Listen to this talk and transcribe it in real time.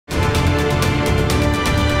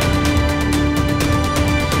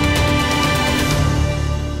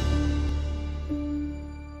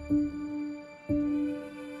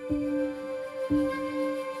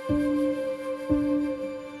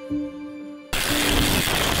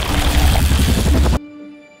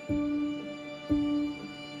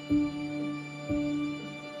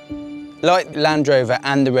Like Land Rover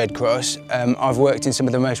and the Red Cross, I've worked in some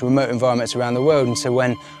of the most remote environments around the world, and so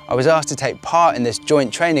when I was asked to take part in this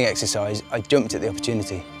joint training exercise, I jumped at the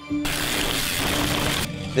opportunity.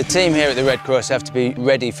 The team here at the Red Cross have to be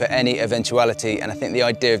ready for any eventuality, and I think the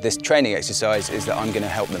idea of this training exercise is that I'm going to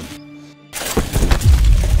help them.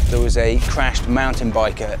 There was a crashed mountain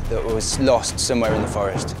biker that was lost somewhere in the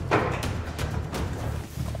forest.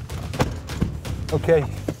 Okay.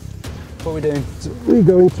 What are we doing? We're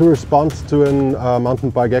going to respond to a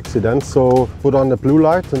mountain bike accident, so put on the blue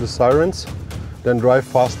light and the sirens, then drive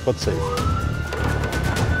fast but safe.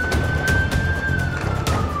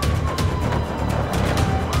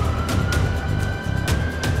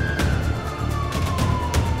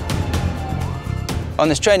 On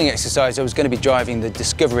this training exercise, I was going to be driving the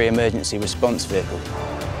Discovery emergency response vehicle.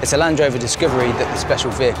 It's a Land Rover Discovery that the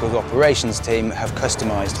Special Vehicles Operations team have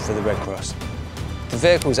customised for the Red Cross. The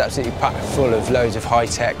vehicle is absolutely packed full of loads of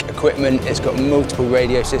high-tech equipment. It's got multiple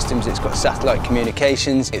radio systems, it's got satellite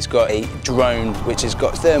communications, it's got a drone which has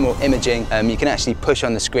got thermal imaging. You can actually push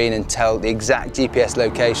on the screen and tell the exact GPS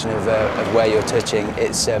location of where you're touching.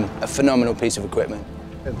 It's a phenomenal piece of equipment.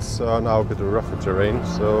 It's now a bit of rougher terrain,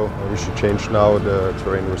 so we should change now the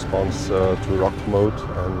terrain response to rock mode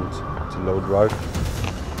and to low drive.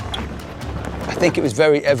 I think it was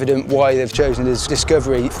very evident why they've chosen this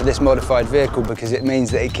Discovery for this modified vehicle, because it means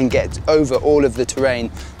that it can get over all of the terrain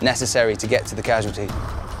necessary to get to the casualty.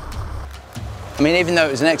 I mean, even though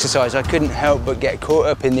it was an exercise, I couldn't help but get caught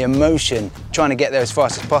up in the emotion, trying to get there as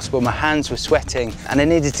fast as possible. My hands were sweating and I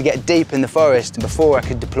needed to get deep in the forest before I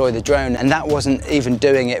could deploy the drone, and that wasn't even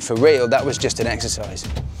doing it for real, that was just an exercise.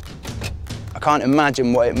 I can't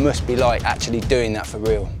imagine what it must be like actually doing that for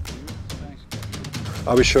real.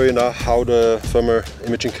 I will show you now how the thermal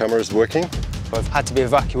imaging camera is working. I've had to be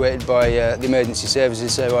evacuated by the emergency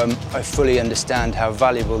services, so I fully understand how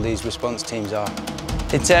valuable these response teams are.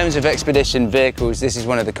 In terms of expedition vehicles, this is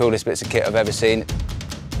one of the coolest bits of kit I've ever seen.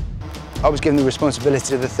 I was given the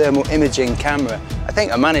responsibility of the thermal imaging camera. I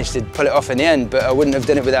think I managed to pull it off in the end, but I wouldn't have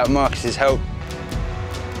done it without Marcus's help.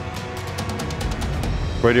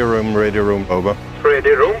 Radio room, over.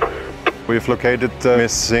 Radio room. We've located the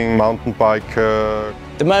missing mountain bike.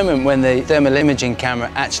 The moment when the thermal imaging camera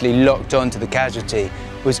actually locked onto the casualty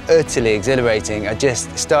was utterly exhilarating. I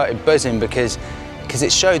just started buzzing because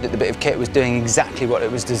it showed that the bit of kit was doing exactly what it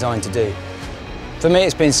was designed to do. For me,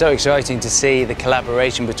 it's been so exciting to see the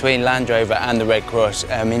collaboration between Land Rover and the Red Cross.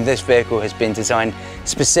 I mean, this vehicle has been designed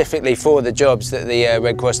specifically for the jobs that the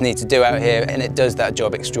Red Cross need to do out here, and it does that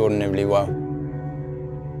job extraordinarily well.